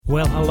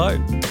Well, hello,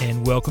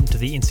 and welcome to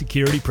the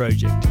Insecurity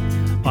Project.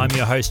 I'm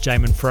your host,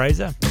 Jamin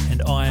Fraser,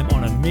 and I am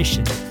on a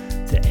mission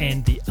to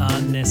end the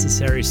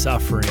unnecessary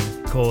suffering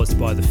caused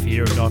by the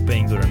fear of not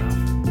being good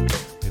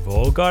enough. We've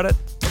all got it,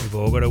 we've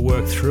all got to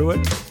work through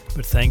it,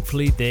 but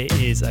thankfully there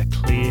is a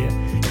clear,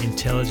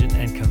 intelligent,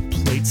 and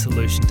complete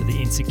solution to the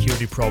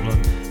insecurity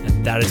problem,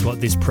 and that is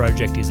what this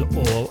project is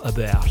all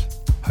about.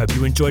 Hope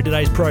you enjoyed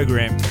today's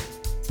program.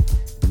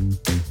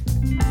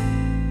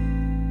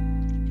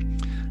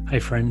 Hey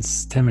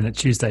friends, 10-minute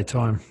Tuesday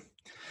time.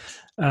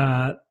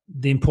 The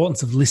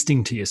importance of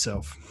listening to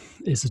yourself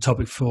is the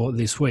topic for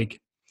this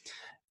week.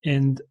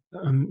 And,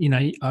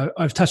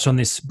 I've touched on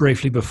this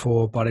briefly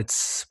before, but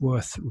it's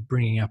worth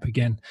bringing up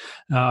again.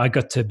 I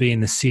got to be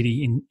in the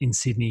city in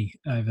Sydney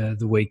over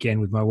the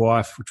weekend with my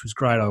wife, which was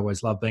great. I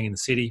always love being in the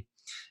city.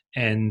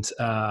 And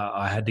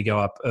I had to go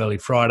up early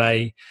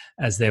Friday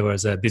as there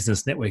was a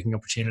business networking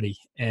opportunity.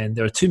 And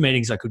there were two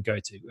meetings I could go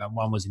to.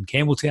 One was in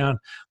Campbelltown,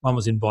 one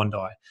was in Bondi.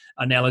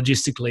 Now,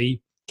 logistically,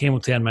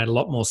 Campbelltown made a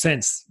lot more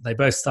sense. They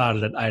both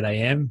started at 8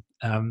 a.m.,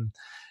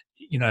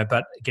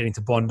 but getting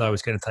to Bondi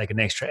was going to take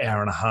an extra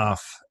hour and a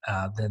half.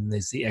 Then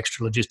there's the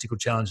extra logistical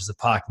challenges of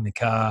parking the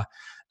car.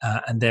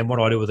 And then what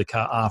do I do with the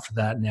car after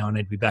that? Now I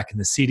need to be back in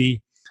the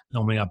city.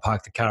 Normally I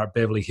park the car at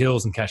Beverly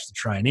Hills and catch the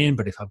train in,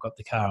 but if I've got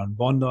the car on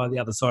Bondi, the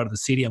other side of the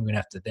city, I'm going to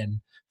have to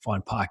then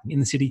find parking in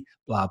the city,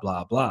 blah,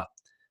 blah, blah.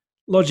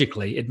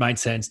 Logically, it made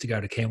sense to go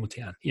to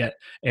Campbelltown. Yet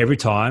every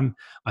time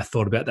I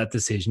thought about that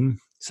decision,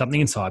 something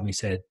inside me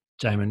said,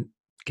 Jamin,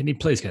 can you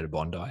please go to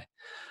Bondi?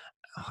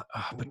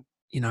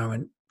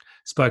 And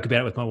spoke about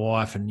it with my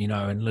wife and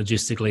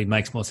logistically it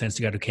makes more sense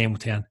to go to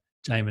Campbelltown.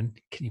 Jamin,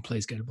 can you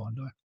please go to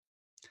Bondi?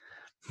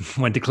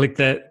 Went to click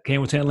the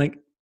Campbelltown link.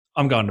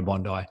 I'm going to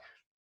Bondi.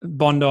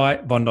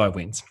 Bondi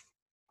wins.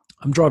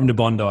 I'm driving to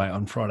Bondi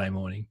on Friday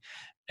morning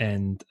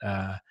and,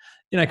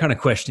 kind of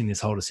questioning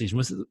this whole decision.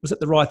 Was it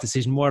the right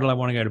decision? Why did I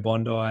want to go to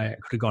Bondi? I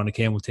could have gone to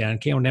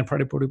Campbelltown. Campbelltown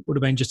probably would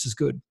have been just as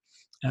good.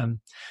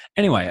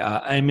 Anyway,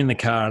 I'm in the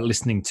car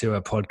listening to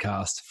a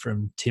podcast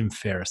from Tim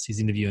Ferriss. He's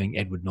interviewing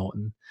Edward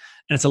Norton,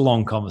 and it's a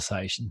long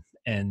conversation.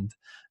 And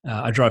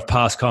I drove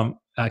past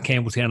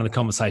Campbelltown, and the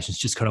conversation's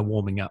just kind of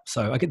warming up.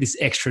 So I get this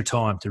extra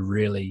time to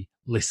really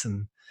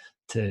listen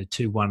to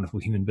two wonderful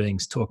human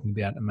beings talking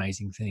about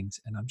amazing things.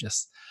 And I'm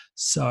just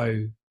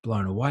so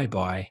blown away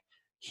by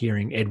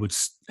hearing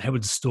Edward's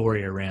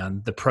story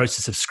around the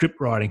process of script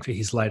writing for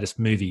his latest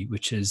movie,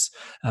 which is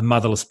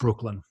Motherless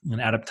Brooklyn, an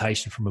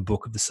adaptation from a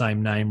book of the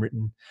same name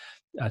written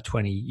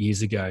 20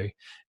 years ago.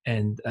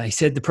 And he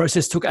said the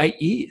process took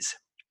 8 years.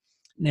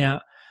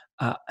 Now,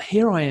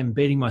 here I am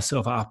beating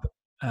myself up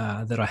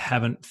that I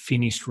haven't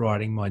finished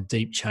writing my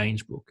Deep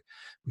Change book,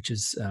 which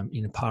is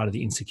part of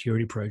the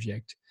Insecurity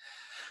Project,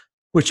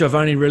 which I've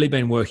only really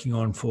been working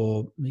on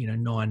for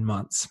 9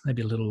 months,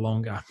 maybe a little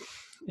longer.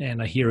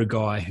 And I hear a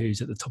guy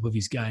who's at the top of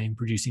his game,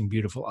 producing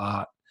beautiful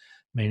art,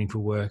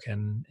 meaningful work,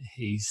 and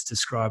he's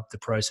described the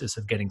process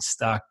of getting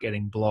stuck,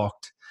 getting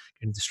blocked,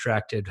 getting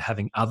distracted,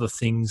 having other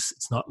things.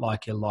 It's not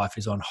like your life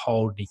is on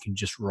hold and you can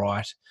just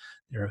write.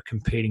 There are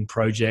competing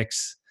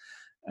projects,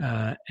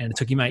 and it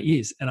took him 8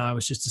 years. And I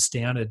was just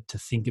astounded to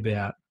think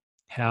about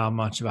how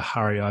much of a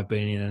hurry I've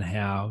been in and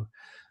how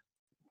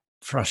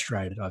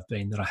frustrated I've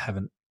been that I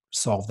haven't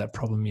solved that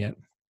problem yet.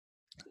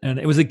 And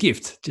it was a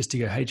gift just to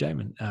go, hey,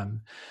 Jamin,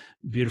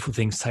 beautiful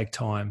things take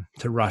time.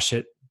 To rush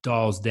it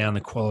dials down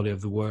the quality of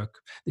the work.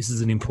 This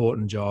is an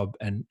important job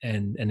and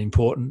an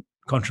important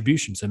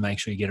contribution. So make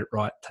sure you get it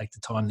right. Take the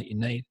time that you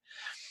need.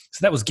 So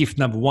that was gift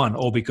number one,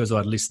 all because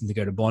I'd listened to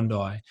go to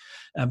Bondi.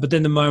 But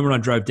then the moment I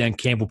drove down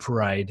Campbell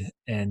Parade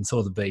and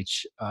saw the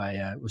beach,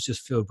 I was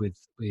just filled with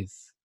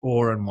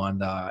awe and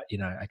wonder,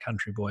 a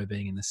country boy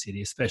being in the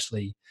city,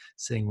 especially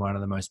seeing one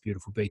of the most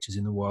beautiful beaches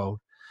in the world.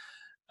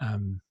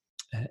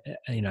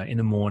 In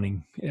the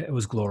morning, it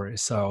was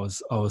glorious. So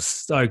I was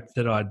stoked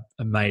that I'd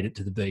made it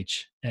to the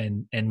beach,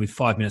 and with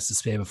 5 minutes to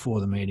spare before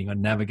the meeting, I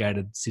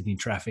navigated Sydney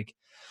traffic,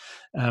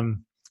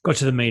 got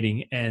to the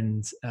meeting,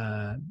 and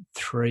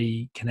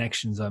 3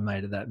 connections I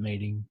made at that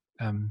meeting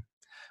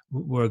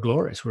were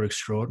glorious, were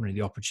extraordinary.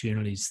 The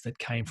opportunities that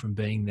came from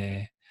being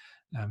there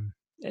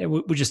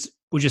were just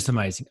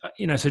amazing.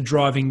 So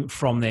driving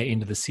from there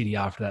into the city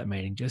after that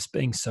meeting, just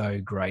being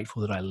so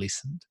grateful that I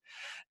listened,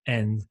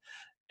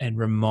 and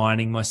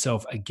reminding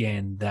myself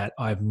again that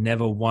I've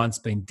never once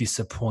been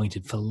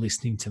disappointed for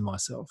listening to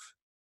myself.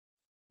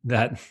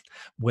 That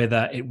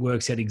whether it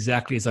works out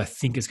exactly as I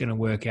think it's going to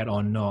work out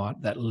or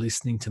not, that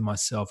listening to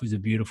myself is a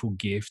beautiful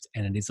gift,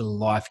 and it is a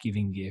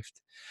life-giving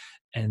gift,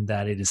 and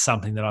that it is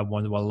something that I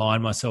want to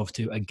align myself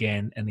to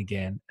again and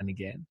again and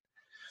again.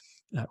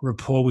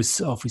 Rapport with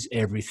self is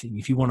everything.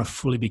 If you want to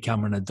fully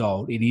become an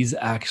adult, it is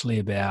actually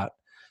about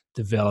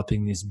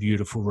developing this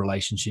beautiful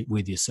relationship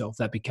with yourself.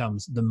 That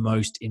becomes the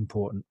most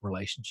important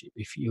relationship.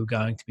 If you're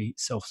going to be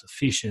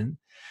self-sufficient,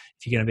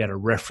 if you're going to be able to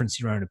reference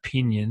your own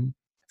opinion,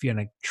 if you're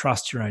going to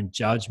trust your own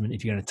judgment,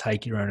 if you're going to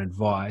take your own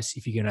advice,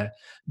 if you're going to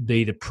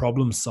be the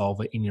problem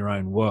solver in your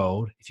own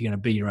world, if you're going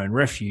to be your own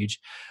refuge,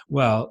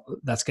 well,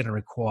 that's going to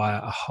require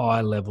a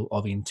high level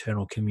of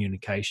internal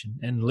communication.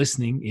 And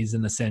listening is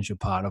an essential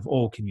part of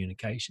all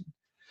communication.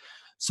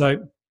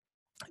 So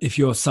if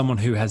you're someone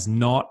who has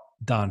not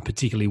done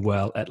particularly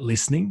well at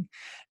listening,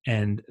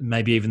 and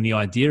maybe even the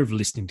idea of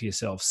listening to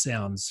yourself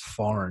sounds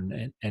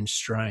foreign and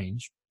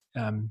strange,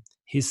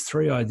 here's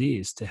 3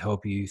 ideas to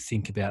help you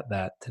think about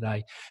that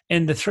today.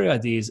 And the 3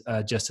 ideas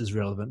are just as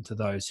relevant to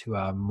those who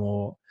are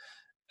more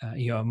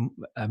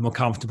more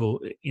comfortable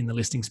in the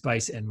listening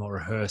space and more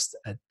rehearsed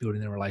at building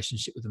their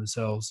relationship with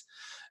themselves.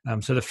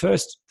 So the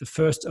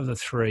first of the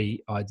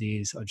 3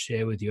 ideas I'd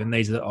share with you, and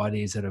these are the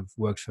ideas that have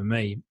worked for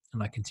me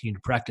and I continue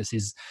to practice,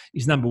 is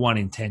number 1,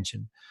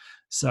 intention.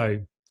 So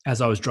as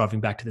I was driving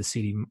back to the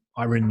city,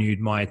 I renewed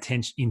my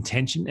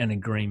intention and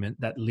agreement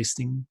that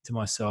listening to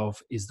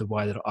myself is the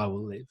way that I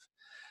will live.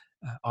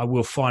 I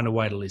will find a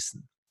way to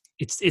listen.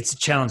 It's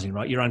challenging,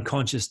 right? Your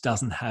unconscious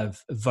doesn't have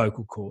a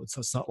vocal cord, so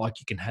it's not like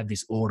you can have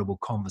this audible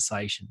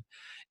conversation.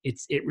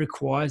 It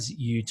requires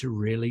you to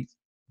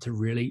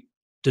really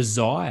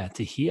desire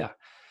to hear.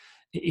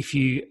 If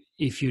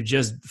you're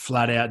just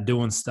flat out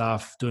doing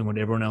stuff, doing what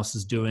everyone else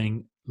is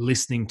doing,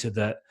 listening to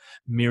the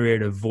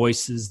myriad of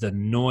voices, the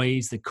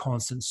noise, the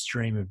constant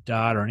stream of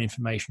data and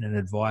information and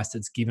advice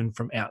that's given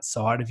from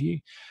outside of you,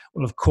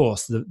 well, of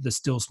course, the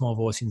still small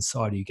voice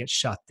inside of you gets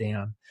shut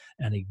down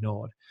and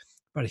ignored.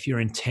 But if your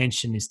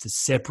intention is to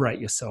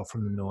separate yourself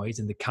from the noise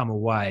and to come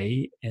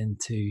away and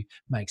to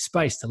make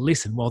space to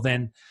listen, well,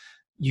 then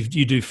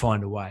you do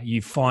find a way.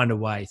 You find a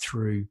way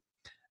through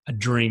a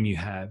dream you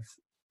have,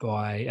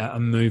 by a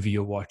movie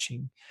you're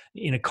watching,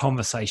 in a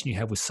conversation you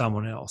have with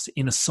someone else,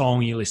 in a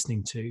song you're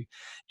listening to,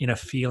 in a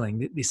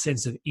feeling, this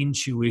sense of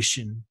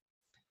intuition,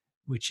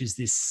 which is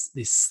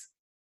this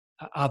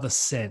other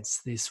sense,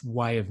 this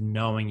way of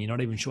knowing. You're not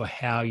even sure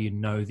how you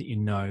know that you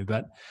know,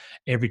 but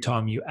every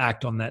time you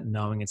act on that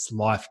knowing, it's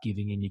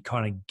life-giving, and you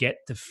kind of get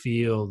to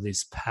feel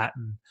this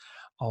pattern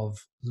of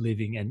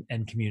living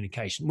and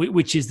communication,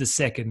 which is the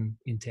second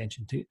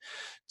intention,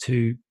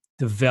 to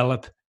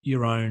develop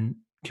your own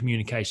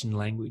communication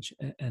language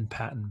and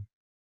pattern.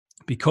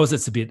 Because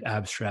it's a bit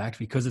abstract,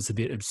 because it's a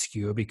bit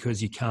obscure,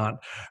 because you can't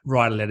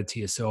write a letter to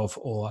yourself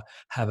or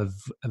have a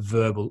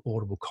verbal,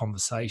 audible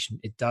conversation,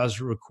 it does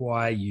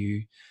require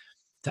you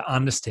to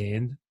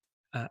understand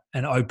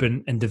and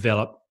open and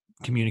develop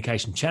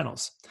communication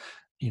channels.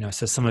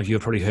 So some of you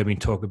have probably heard me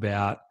talk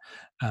about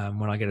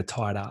when I get a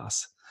tight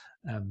ass,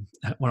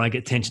 when I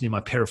get tension in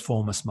my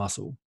piriformis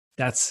muscle.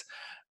 That's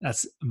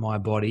my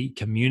body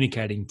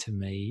communicating to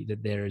me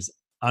that there is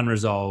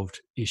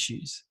unresolved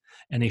issues,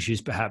 and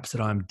issues perhaps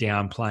that I'm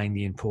downplaying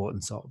the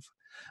importance of,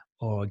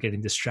 or getting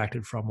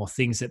distracted from, or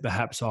things that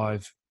perhaps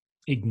I've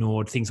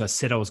ignored, things I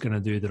said I was going to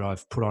do that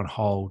I've put on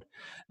hold.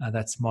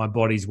 That's my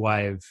body's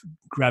way of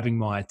grabbing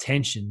my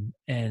attention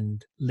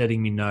and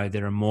letting me know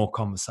there are more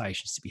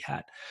conversations to be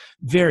had.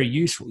 Very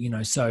useful,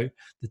 so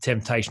the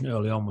temptation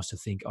early on was to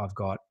think I've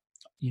got,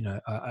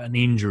 an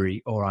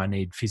injury, or I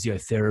need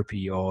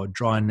physiotherapy or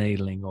dry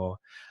needling or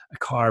a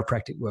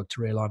chiropractic work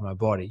to realign my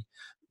body.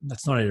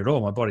 That's not it at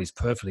all. My body's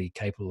perfectly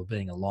capable of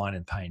being aligned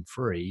and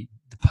pain-free.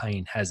 The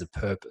pain has a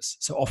purpose.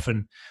 So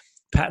often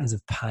patterns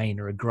of pain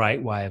are a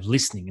great way of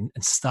listening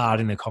and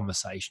starting the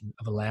conversation,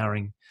 of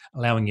allowing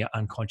your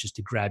unconscious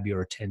to grab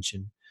your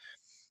attention.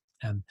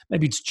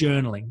 Maybe it's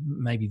journaling.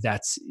 Maybe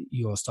that's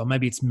your style.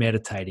 Maybe it's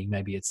meditating.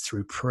 Maybe it's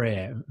through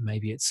prayer.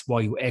 Maybe it's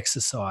while you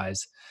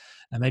exercise.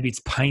 Maybe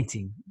it's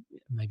painting.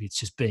 Maybe it's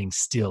just being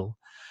still.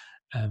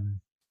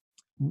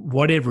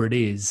 Whatever it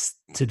is,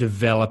 to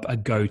develop a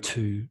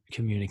go-to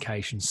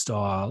communication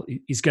style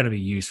is going to be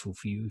useful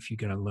for you if you're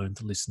going to learn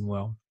to listen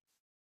well.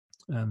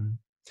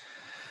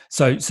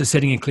 So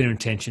setting a clear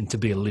intention to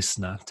be a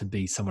listener, to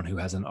be someone who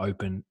has an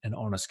open and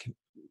honest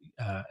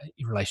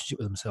relationship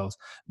with themselves.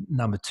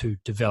 Number 2,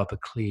 develop a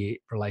clear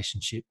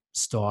relationship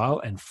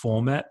style and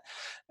format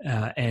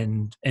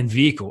and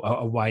vehicle,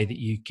 a way that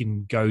you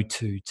can go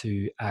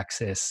to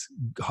access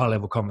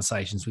high-level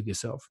conversations with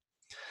yourself.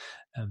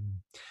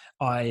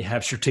 I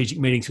have strategic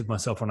meetings with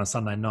myself on a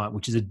Sunday night,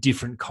 which is a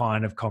different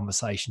kind of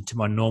conversation to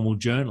my normal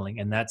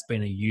journaling. And that's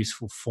been a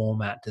useful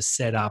format to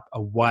set up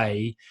a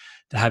way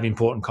to have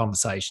important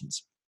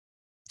conversations.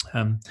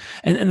 And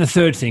the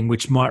third thing,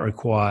 which might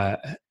require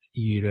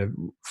you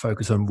to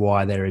focus on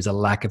why there is a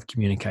lack of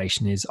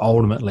communication, is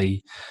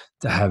ultimately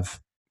to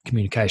have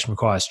communication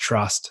requires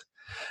trust,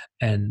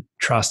 and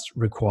trust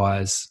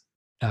requires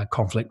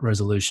conflict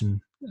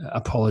resolution,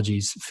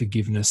 apologies,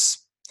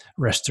 forgiveness,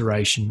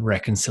 restoration,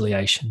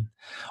 reconciliation.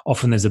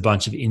 Often there's a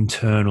bunch of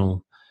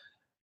internal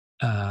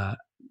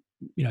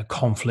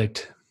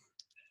conflict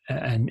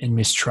and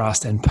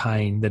mistrust and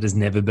pain that has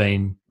never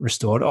been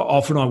restored.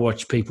 Often I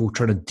watch people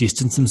try to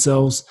distance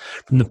themselves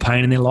from the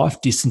pain in their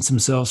life, distance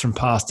themselves from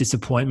past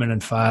disappointment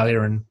and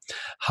failure and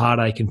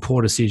heartache and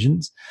poor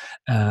decisions.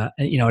 And,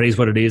 it is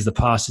what it is. The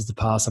past is the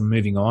past. I'm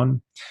moving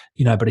on.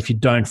 But if you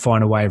don't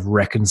find a way of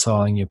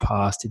reconciling your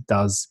past, it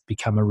does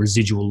become a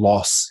residual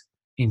loss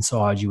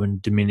inside you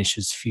and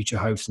diminishes future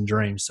hopes and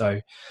dreams. So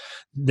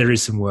there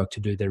is some work to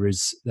do.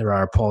 There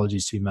are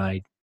apologies to be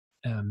made.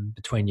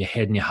 Between your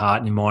head and your heart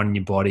and your mind and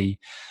your body,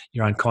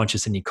 your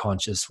unconscious and your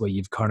conscious, where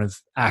you've kind of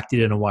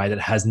acted in a way that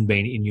hasn't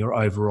been in your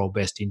overall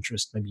best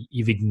interest. Maybe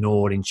you've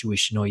ignored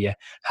intuition, or you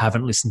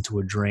haven't listened to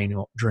a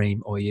dream,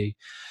 or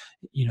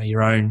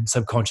your own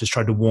subconscious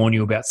tried to warn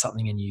you about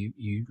something and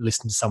you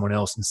listened to someone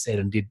else instead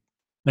and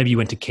maybe you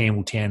went to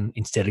Campbelltown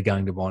instead of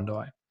going to Bondi.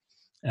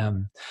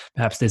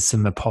 Perhaps there's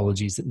some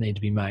apologies that need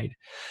to be made.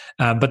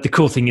 But the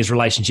cool thing is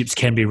relationships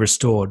can be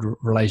restored.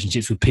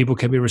 Relationships with people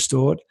can be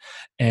restored,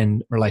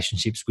 and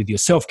relationships with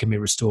yourself can be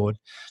restored.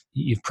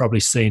 You've probably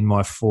seen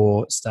my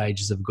 4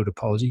 stages of good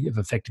apology, of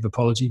effective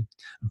apology.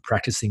 I'm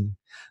practicing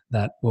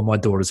that. Well, my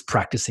daughter's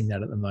practicing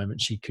that at the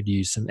moment. She could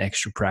use some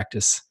extra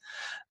practice.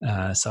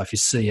 So if you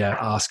see her,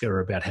 ask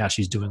her about how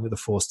she's doing with the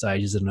 4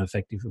 stages of an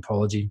effective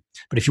apology.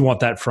 But if you want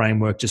that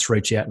framework, just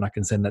reach out and I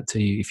can send that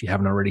to you if you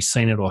haven't already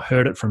seen it or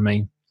heard it from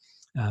me.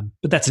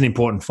 But that's an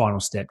important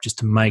final step, just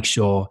to make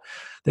sure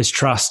there's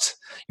trust,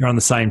 you're on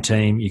the same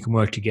team, you can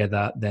work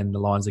together, then the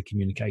lines of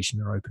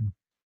communication are open.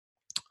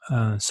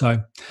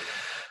 So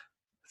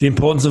the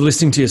importance of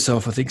listening to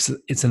yourself, I think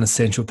it's an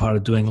essential part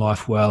of doing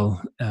life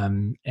well.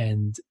 And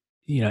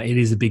it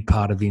is a big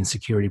part of the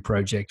Insecurity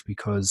Project,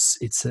 because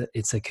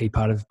it's a key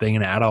part of being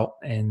an adult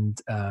and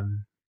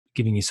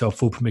giving yourself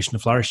full permission to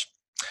flourish.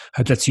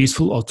 Hope that's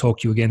useful. I'll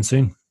talk to you again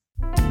soon.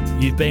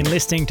 You've been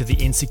listening to the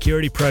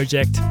Insecurity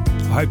Project.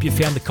 I hope you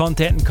found the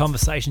content and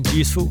conversations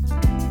useful.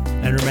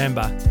 And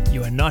remember,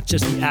 you are not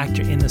just the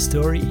actor in the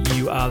story,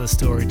 you are the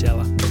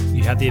storyteller.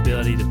 You have the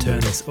ability to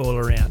turn this all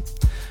around.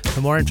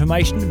 For more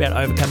information about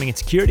overcoming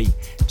insecurity,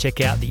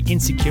 check out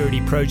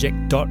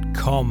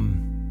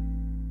theinsecurityproject.com.